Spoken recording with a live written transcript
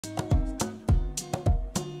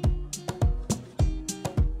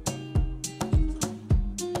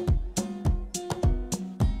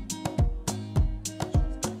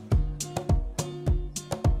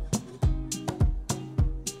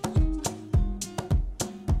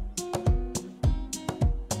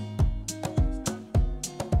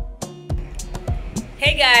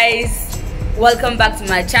Hey guys, welcome back to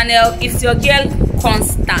my channel. It's your girl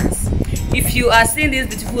Constance. If you are seeing this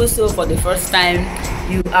beautiful soul for the first time,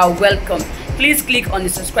 you are welcome. Please click on the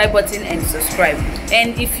subscribe button and subscribe.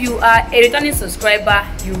 And if you are a returning subscriber,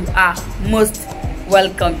 you are most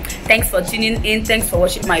welcome. Thanks for tuning in. Thanks for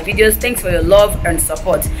watching my videos. Thanks for your love and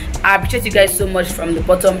support. I appreciate you guys so much from the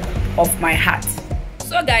bottom of my heart.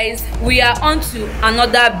 So guys, we are on to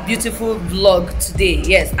another beautiful vlog today.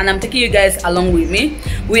 Yes, and I'm taking you guys along with me.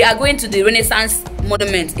 We are going to the Renaissance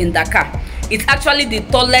Monument in Dakar. It's actually the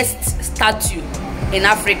tallest statue in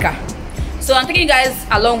Africa. So I'm taking you guys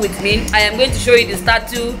along with me. I am going to show you the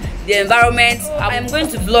statue, the environment. I am going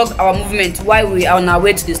to vlog our movement while we are on our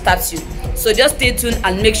way to the statue. So just stay tuned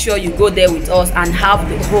and make sure you go there with us and have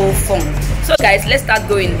the whole fun. So guys, let's start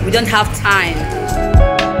going. We don't have time.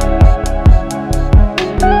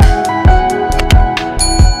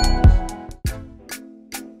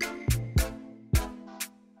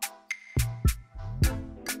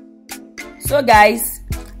 So guys,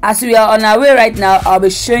 as we are on our way right now, I'll be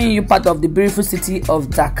showing you part of the beautiful city of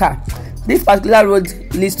Dakar. This particular road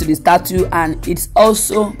leads to the statue and it's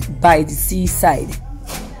also by the seaside.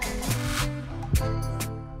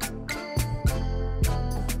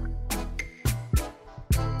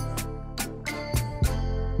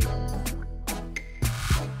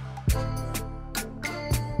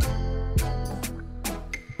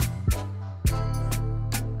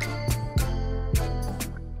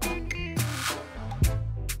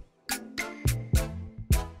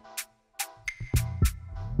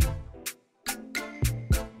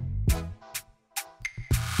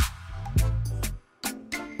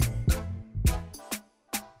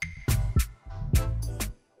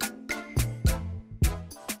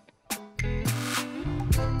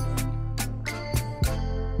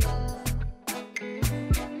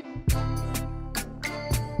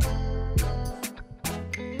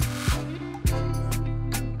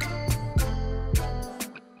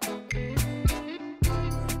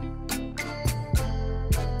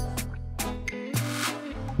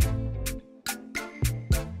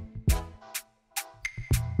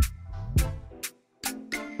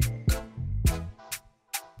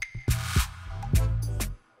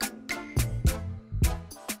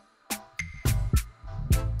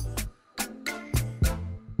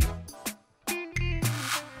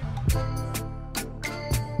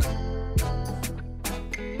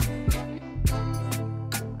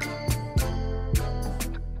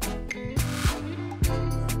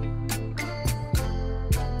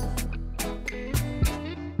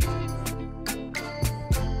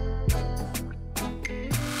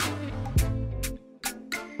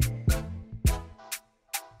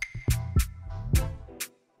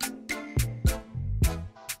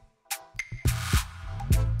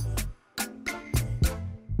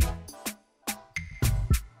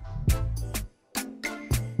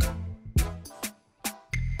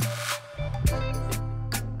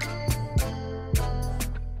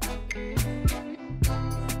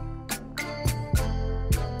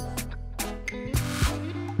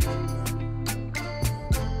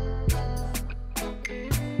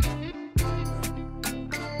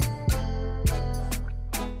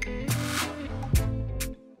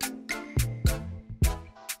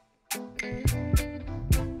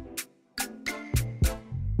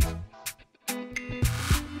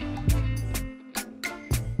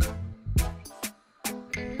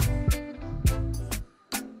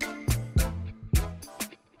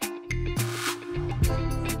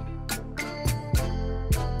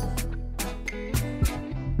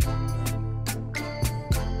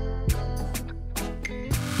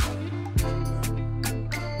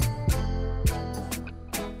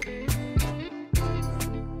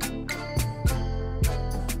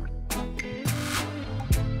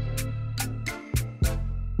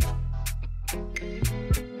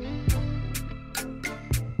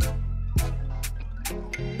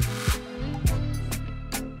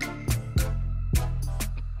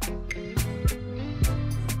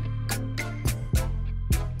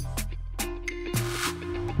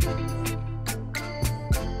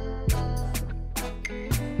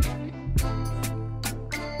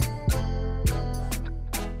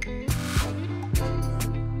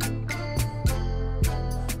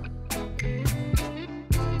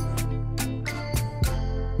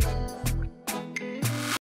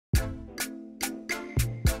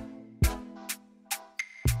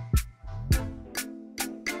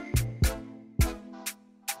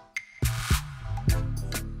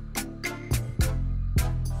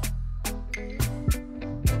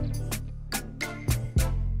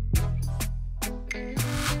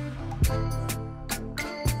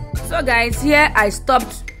 So guys, here I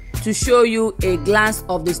stopped to show you a glance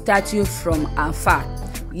of the statue from afar.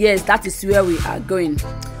 Yes, that is where we are going.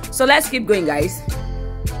 So let's keep going, guys.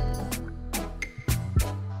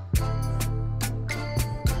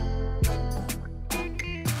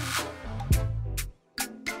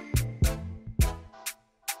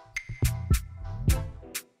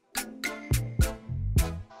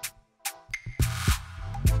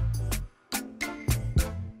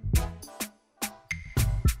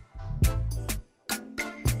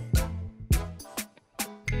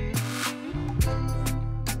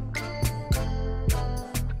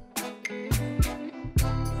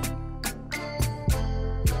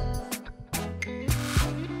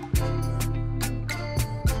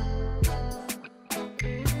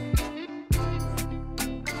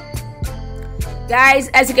 Guys,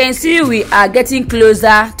 as you can see, we are getting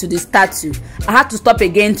closer to the statue. I had to stop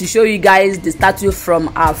again to show you guys the statue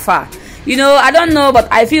from afar. You know, I don't know,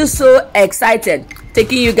 but I feel so excited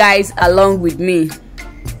taking you guys along with me.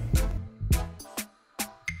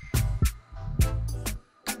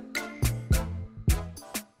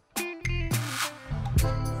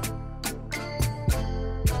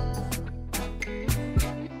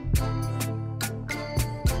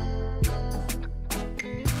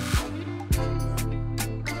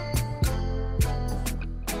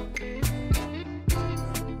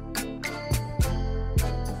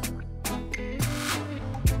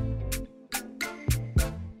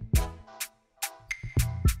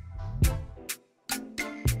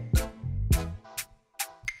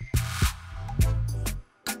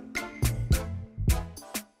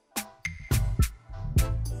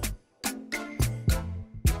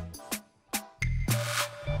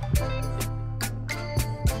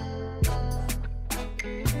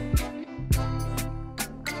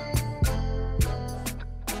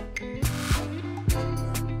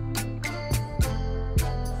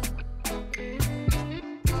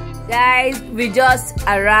 Guys, we just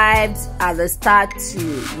arrived at the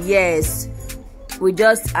statue. Yes, we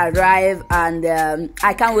just arrived, and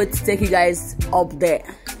I can't wait to take you guys up there.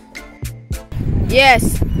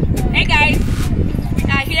 Yes. Hey guys, we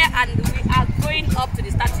are here and we are going up to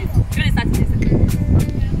the statue. Show the statue.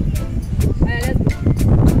 Let's go.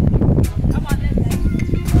 Come on, let's go.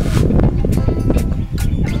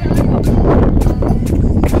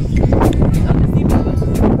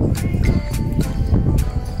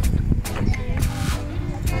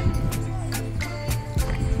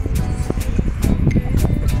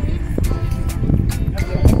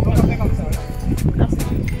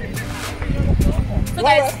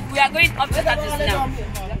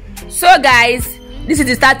 So guys, this is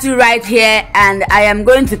the statue right here, and I am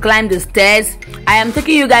going to climb the stairs. I am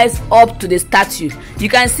taking you guys up to the statue. You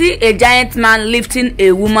can see a giant man lifting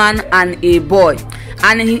a woman and a boy,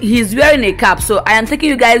 and he's wearing a cap. So I am taking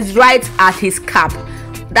you guys right at his cap.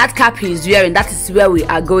 That cap he's wearing, that is where we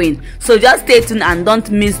are going. So just stay tuned and don't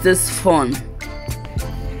miss this fun.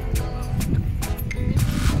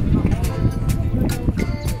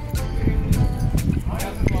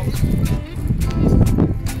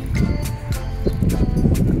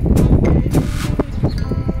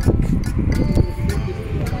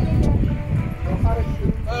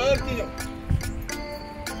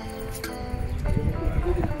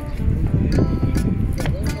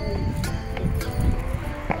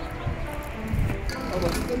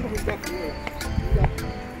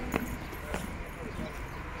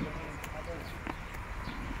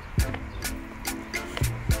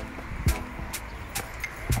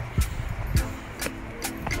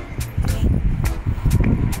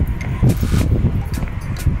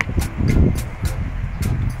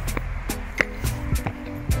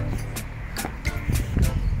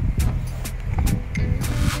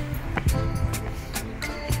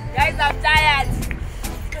 Guys, I'm tired.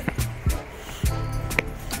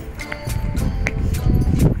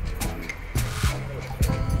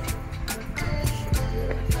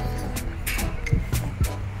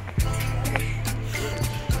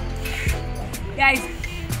 Guys,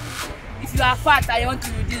 if you are fat and you want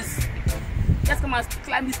to reduce, just come and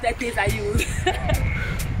climb this staircase and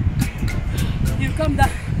you come down.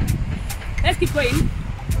 Let's keep going.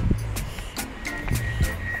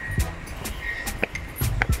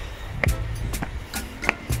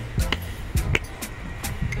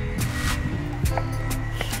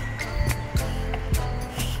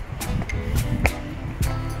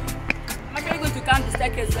 I'm actually going to count the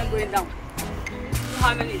staircase when going down.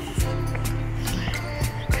 How many it is?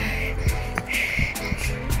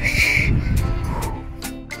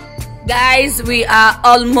 Guys, we are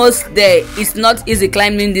almost there. It's not easy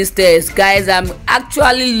climbing these stairs. Guys, I'm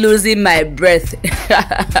actually losing my breath.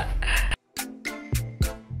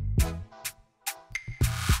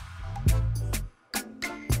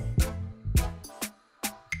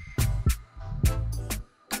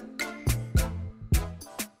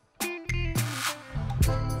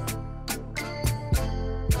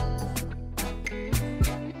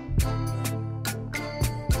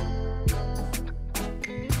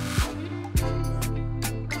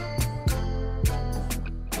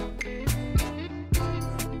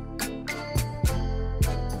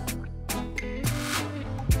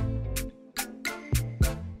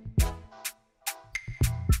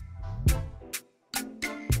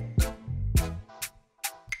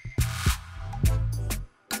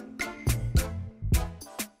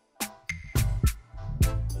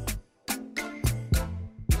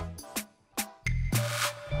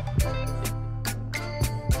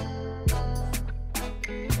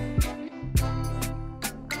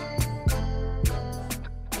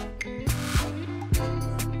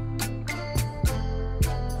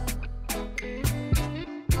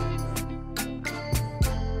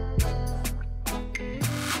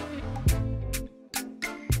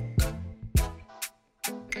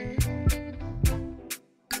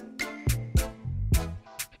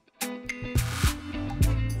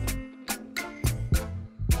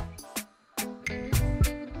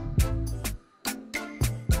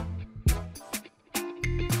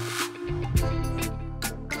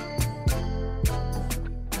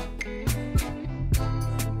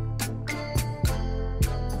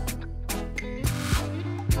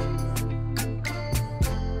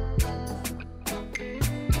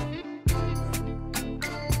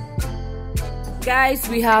 Guys,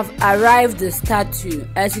 we have arrived the statue.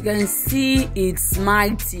 As you can see, it's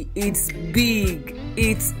mighty, it's big,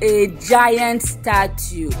 it's a giant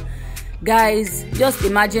statue. Guys, just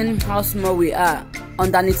imagine how small we are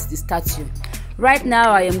underneath the statue. Right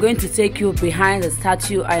now, I am going to take you behind the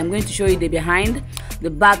statue. I am going to show you the behind, the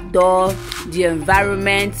back door, the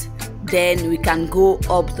environment. Then we can go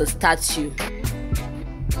up the statue.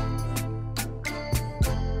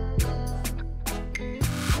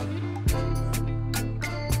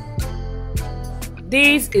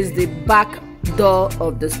 This is the back door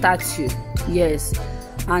of the statue. Yes,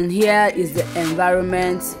 and here is the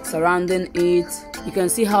environment surrounding it. You can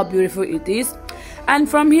see how beautiful it is, and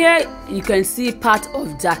from here you can see part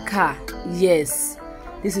of Dakar. Yes,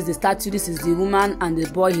 this is the statue, this is the woman and the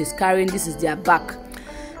boy he's carrying, this is their back.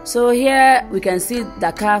 So here we can see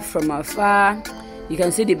Dakar from afar. You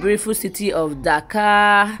can see the beautiful city of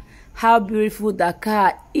Dakar. How beautiful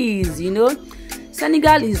Dakar is, you know.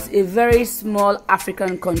 Senegal is a very small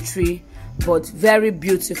African country, but very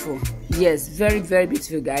beautiful. Yes, very, very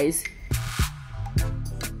beautiful, guys.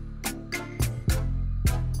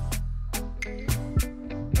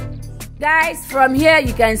 Guys, from here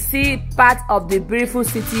you can see part of the beautiful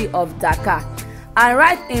city of Dakar. And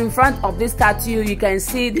right in front of this statue, you can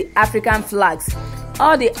see the African flags.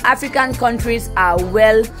 All the African countries are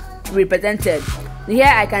well represented.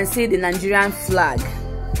 Here I can see the Nigerian flag.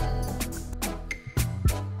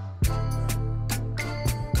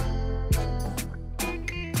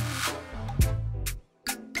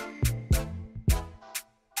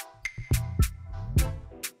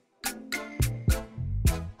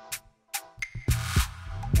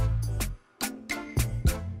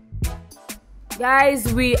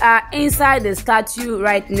 Guys, we are inside the statue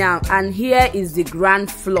right now, and here is the ground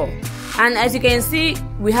floor. And as you can see,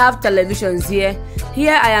 we have televisions here.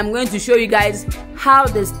 Here I am going to show you guys how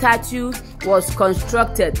the statue was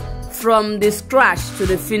constructed from the scratch to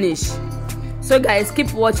the finish. So guys,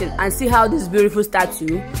 keep watching and see how this beautiful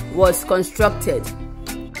statue was constructed.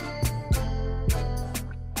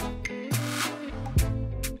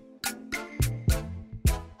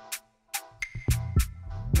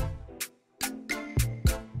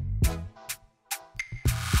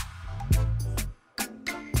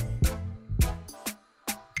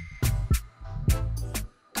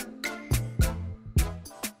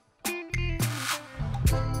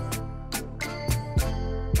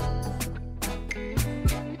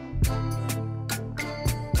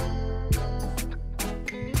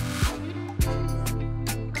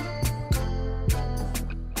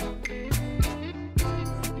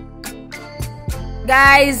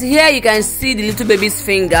 Guys, here you can see the little baby's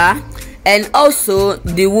finger and also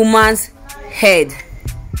the woman's head.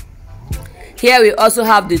 Here we also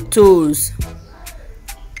have the toes.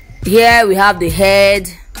 Here we have the head.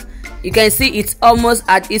 You can see it's almost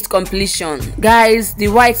at its completion. Guys, the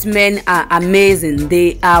white men are amazing.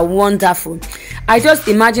 They are wonderful. I just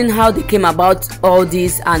imagine how they came about all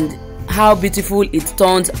this and how beautiful it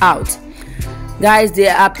turned out. Guys,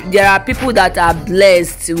 there are people that are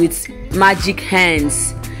blessed with magic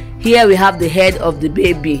hands. Here we have the head of the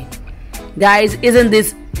baby. Guys, isn't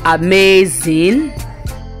this amazing?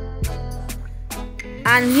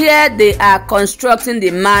 And here they are constructing the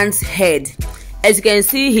man's head. As you can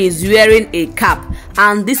see, he's wearing a cap,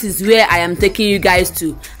 and this is where I am taking you guys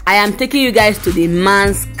to. I am taking you guys to the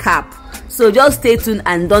man's cap. So just stay tuned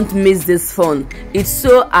and don't miss this fun. It's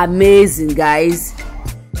so amazing, guys.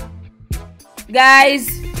 Guys,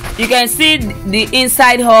 you can see the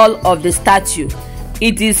inside hall of the statue.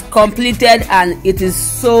 It is completed and it is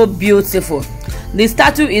so beautiful. The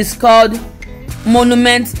statue is called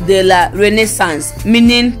Monument de la Renaissance,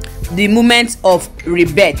 meaning the moment of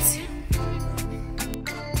rebirth.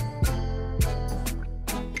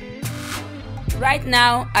 Right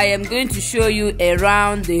now, I am going to show you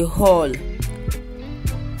around the hall.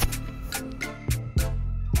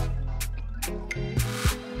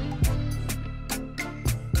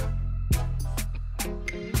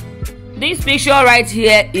 This picture right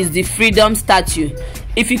here is the Freedom Statue.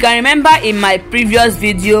 If you can remember in my previous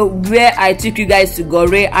video where I took you guys to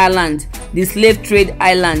GOREE Island, the slave trade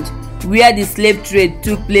island, where the slave trade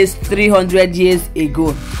took place 300 years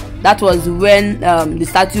ago. That was when the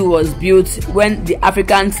statue was built, when the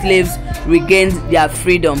African slaves regained their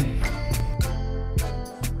freedom.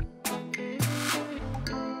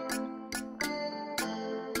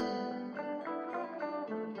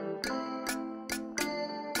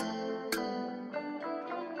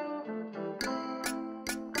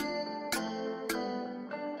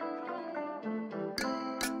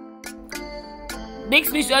 These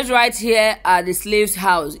pictures right here are the slaves'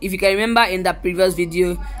 house. If you can remember in the previous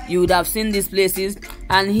video, you would have seen these places.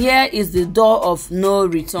 And here is the door of no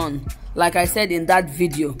return. Like I said in that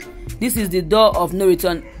video, this is the door of no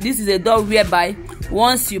return. This is a door whereby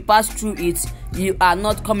once you pass through it, you are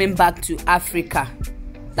not coming back to Africa.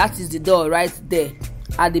 That is the door right there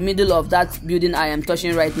at the middle of that building I am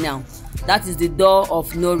touching right now. That is the door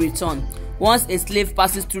of no return. Once a slave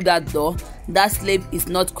passes through that door, that slave is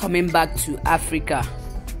not coming back to Africa.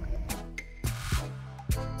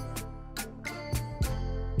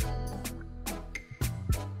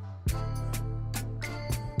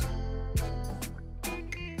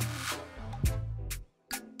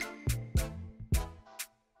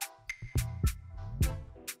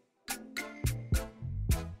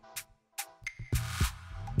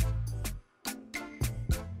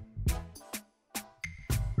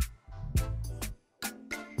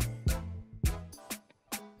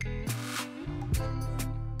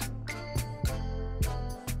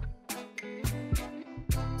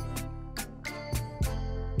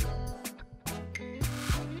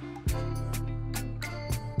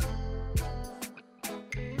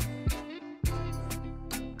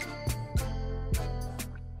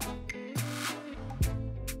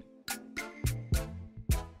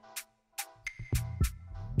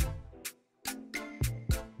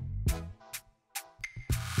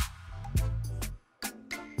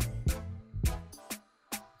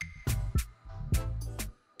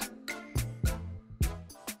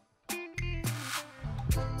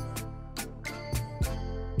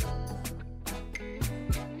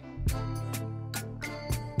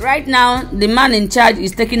 Right now, the man in charge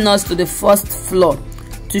is taking us to the first floor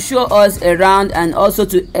to show us around and also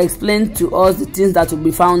to explain to us the things that will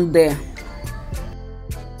be found there.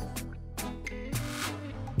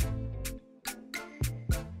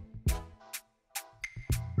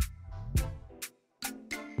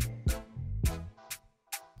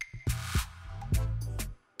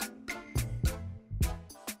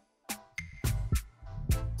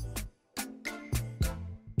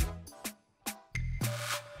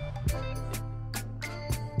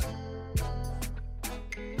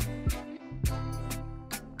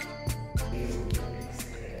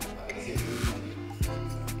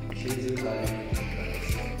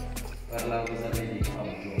 Par là, vous avez les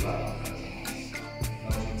Abdullah,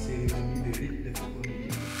 dans une cérémonie de rite de communauté.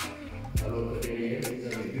 Alors que derrière, vous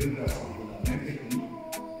avez deux garçons de la même technique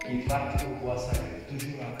qui partent au bois sacré,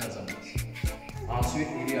 toujours en Casamance.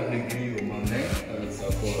 Ensuite, il y a le griot mandin avec sa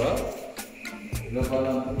cora. Le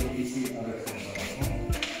ballon est ici avec son ballon.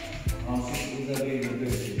 Ensuite, vous avez le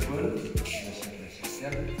deuxième col,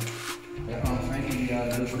 et enfin, il y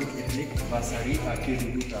a le groupe ethnique Bassari à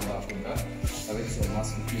Kédougou Tambacounda avec son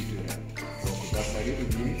masque culturel. Donc Bassari ou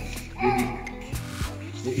bien Bédik.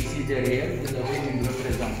 Et ici derrière, vous avez une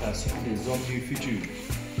représentation des hommes du futur,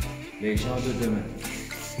 les gens de demain.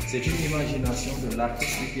 C'est une imagination de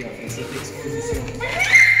l'artiste qui a fait cette exposition.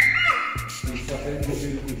 Il s'appelle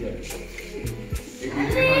Monsieur Koudjal. Et il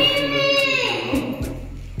imagine le futur de l'homme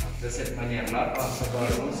de cette manière-là en se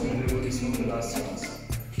basant sur l'évolution de la science.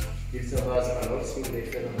 Il se base alors sur des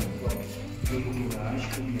phénomènes comme le bourrage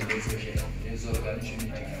ou bien les échecs, les organes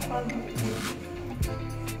génétiques. Voilà,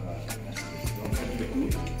 merci. Donc, faites le coup.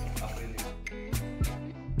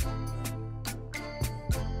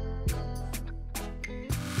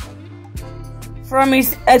 From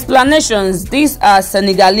his explanations, these are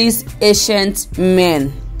Senegalese ancient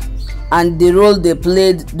men and the role they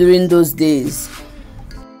played during those days.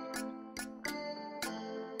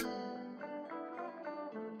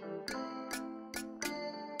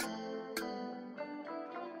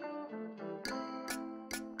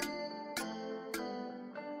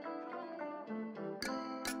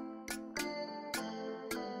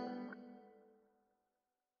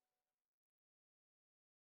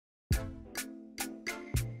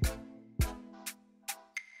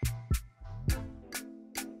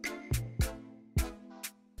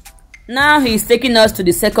 Now he is taking us to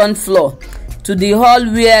the second floor, to the hall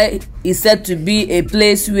where is said to be a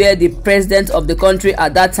place where the president of the country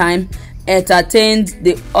at that time entertained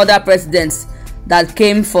the other presidents that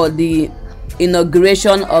came for the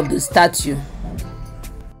inauguration of the statue.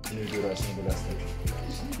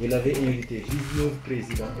 Il avait invité 19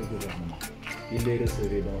 présidents et gouvernements. Il les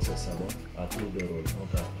recevait dans ce salon à tour de rôle,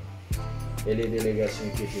 notamment. Et les délégations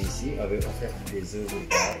qui étaient ici avaient offert des œuvres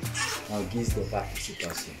d'art en guise de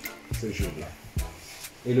participation ce jour-là.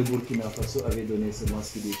 Et le Burkina Faso avait donné ce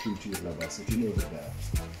masque de culture là-bas, c'est une œuvre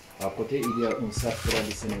d'art. À côté, il y a un sac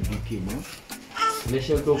traditionnel du Kenya.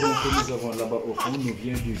 L'échelle d'oignon que nous avons là-bas au fond nous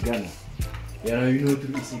vient du Ghana. Il y en a une autre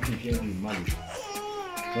ici qui vient du Mali.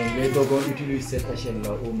 Donc les Dogons utilisent cette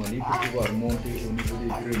échelle-là au Mali pour pouvoir monter au niveau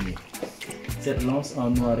des greniers. Cette lance en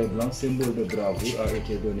noir et blanc, symbole de bravoure, a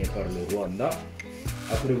été donnée par le Rwanda.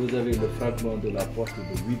 Après, vous avez le fragment de la porte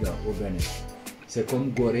de Ouidah au Bénin. C'est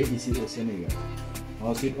comme GOREE ici au Sénégal.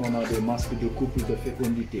 Ensuite, on a des masques de couple de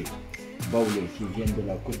fécondité, baoulé, qui viennent de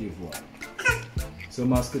la Côte d'Ivoire. Ce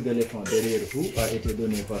masque d'éléphant derrière vous a été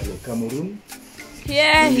donné par le Cameroun.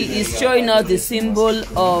 Here he is showing us the symbol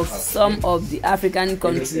of some of the African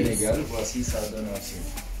countries. Sénégal, voici sa donation.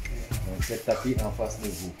 Donc cet tapis en face de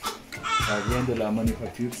vous, ça vient de la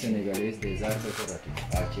manufacture sénégalaise des arts décoratifs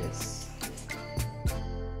à Thiès.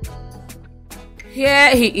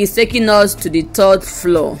 Here he is taking us to the 3rd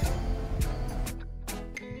floor.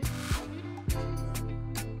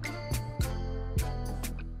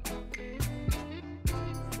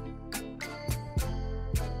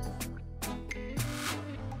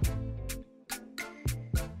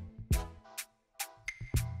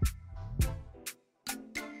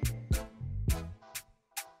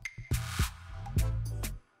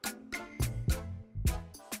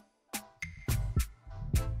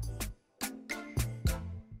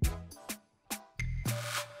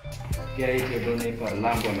 Qui a été donné par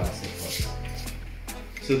l'Angola cette fois.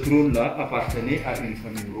 Ce trône-là appartenait à une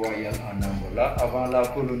famille royale en Angola avant la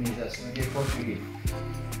colonisation des Portugais.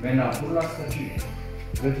 Maintenant, pour la statue,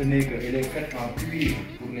 retenez qu'elle est faite en cuir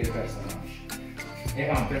pour les personnages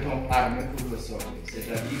et en béton armé pour le socle,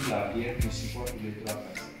 c'est-à-dire la pierre qui supporte les 3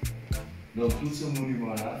 personnes. Donc tout ce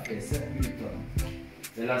monument-là fait 7000 tonnes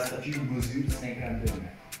et la statue mesure 52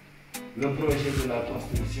 mètres. Le projet de la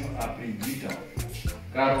construction a pris 8 ans,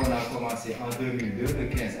 car on a commencé en 2002, le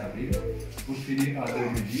 15 avril, pour finir en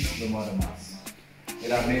 2010, le mois de mars. Et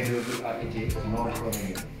la main-d'œuvre a été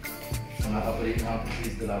nord-coréenne. On a appelé une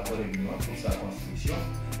entreprise de la Corée du Nord pour sa construction.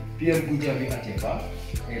 Pierre Goudiaby Atepa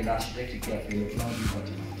est l'architecte qui a fait le plan du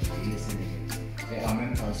bâtiment, il est sénégalais. Et en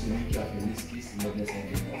même temps, celui qui a fait l'esquisse, le dessin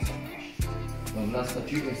des personnages. Donc la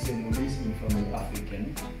statue, elle symbolise une famille africaine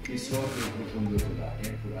qui sort des profondeurs de la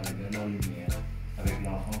terre pour aller vers la lumière, avec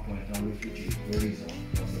l'enfant pointant le futur, l'horizon.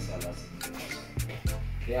 Donc c'est ça la signification.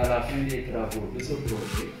 Et à la fin des travaux de ce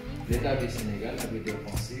projet, l'État du Sénégal avait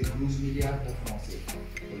dépensé 12 milliards de francs CFA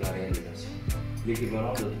pour la réalisation,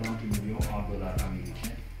 l'équivalent de 30 millions en dollars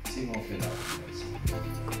américains si on fait la conversion.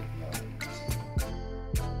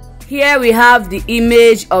 Here we have the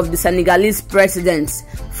image of the Senegalese president,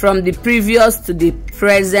 from the previous to the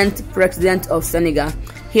present president of Senegal.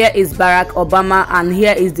 Here is Barack Obama, and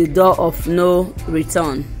here is the door of no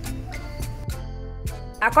return.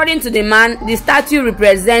 According to the man, the statue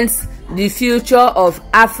represents the future of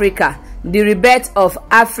Africa, the rebirth of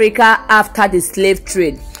Africa after the slave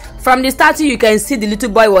trade. From the statue, you can see the little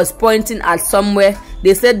boy was pointing at somewhere.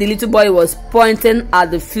 They said the little boy was pointing at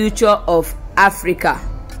the future of Africa.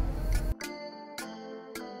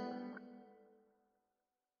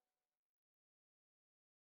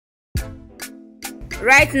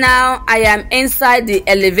 Right now, I am inside the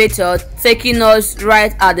elevator, taking us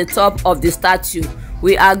right at the top of the statue.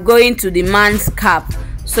 We are going to the man's cap,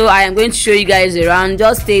 so I am going to show you guys around.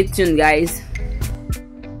 Just stay tuned, guys.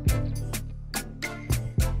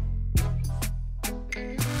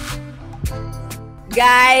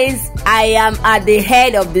 Guys, I am at the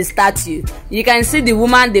head of the statue. You can see the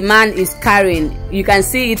woman the man is carrying. You can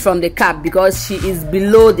see it from the cap because she is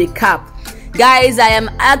below the cap. Guys, I am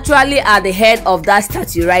actually at the head of that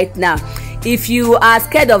statue right now. If you are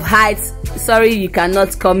scared of heights, sorry, you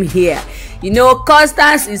cannot come here. You know,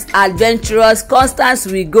 Constance is adventurous. Constance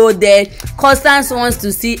will go there. Constance wants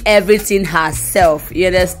to see everything herself. You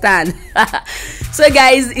understand? So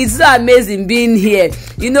guys, it's so amazing being here.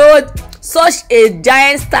 You know, such a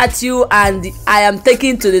giant statue, and I am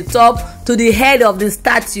taken to the top, to the head of the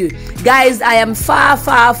statue. Guys, I am far,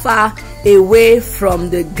 far, far away from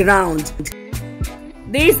the ground.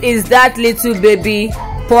 This is that little baby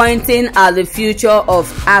pointing at the future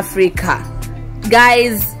of Africa.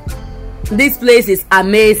 Guys, this place is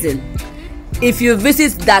amazing. If you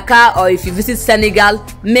visit Dakar or if you visit Senegal,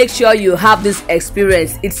 make sure you have this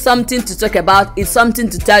experience. It's something to talk about. It's something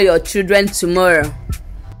to tell your children tomorrow.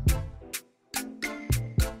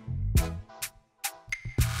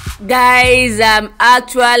 Guys, I'm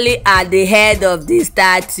actually at the head of the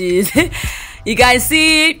statues. You can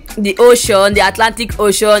see the ocean, the Atlantic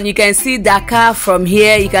Ocean. You can see Dakar from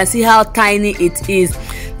here. You can see how tiny it is.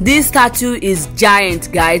 This statue is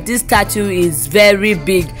giant, guys. This statue is very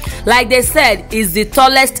big. Like they said, it's the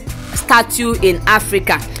tallest statue in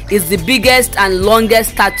Africa. It's the biggest and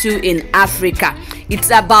longest statue in Africa.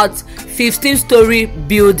 It's about 15-story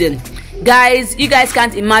building. Guys, you guys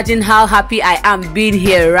can't imagine how happy I am being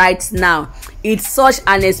here right now. it's such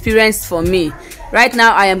an experience for me. Right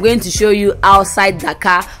now I am going to show you outside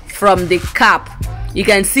Dakar from the cap. You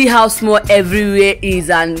can see how small everywhere is,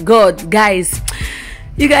 and God, guys,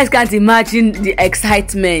 you guys can't imagine the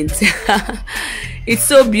excitement. It's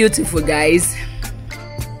so beautiful, guys.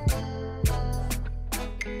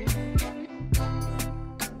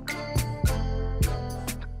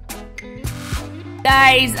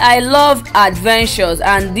 Guys, I love adventures,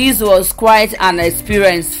 and this was quite an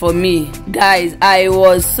experience for me. Guys, I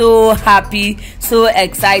was so happy, so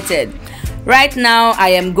excited. Right now I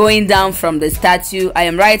am going down from the statue. I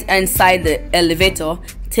am right inside the elevator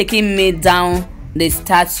taking me down the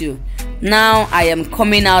statue. Now I am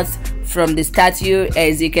coming out from the statue.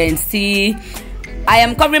 As you can see, I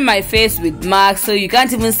am covering my face with masks, so you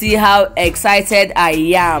can't even see how excited I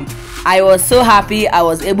am. I was so happy I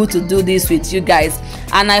was able to do this with you guys,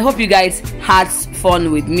 and I hope you guys had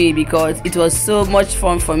fun with me because it was so much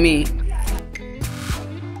fun for me.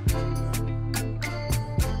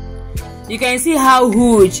 You can see how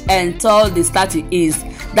huge and tall the statue is.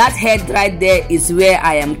 That head right there is where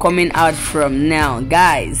I am coming out from now,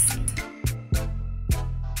 guys.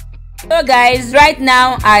 So guys, right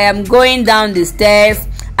now I am going down the stairs,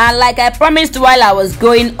 and like I promised while I was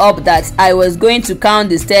going up that I was going to count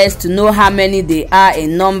the stairs to know how many they are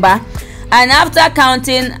in number, and after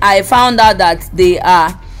counting I found out that they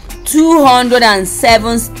are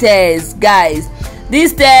 207 stairs. Guys,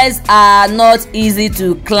 these stairs are not easy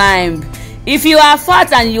to climb. If you are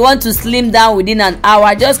fat and you want to slim down within an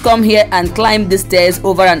hour, just come here and climb the stairs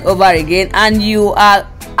over and over again, and you are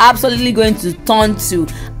absolutely going to turn to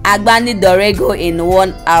Agbani Dorego in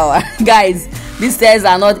 1 hour. Guys, these stairs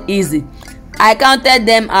are not easy. I counted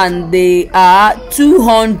them and they are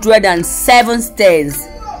 207 stairs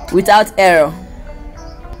without error.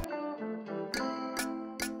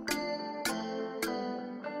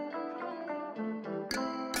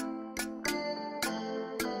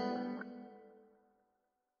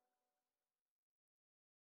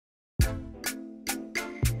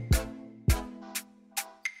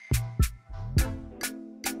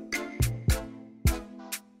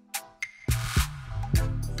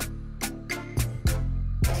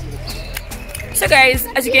 So guys,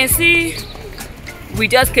 as you can see, we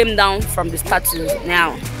just came down from the statue.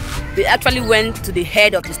 Now we actually went to the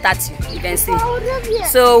head of the statue, you can see.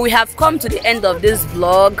 So we have come to the end of this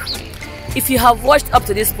vlog. If you have watched up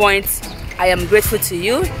to this point, I am grateful to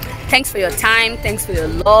you. Thanks for your time, thanks for your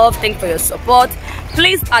love, thanks for your support.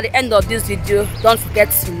 Please, at the end of this video, don't forget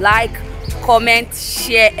to like, comment,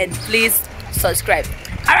 share, and please subscribe.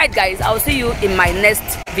 Alright guys, I will see you in my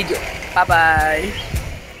next video. Bye bye.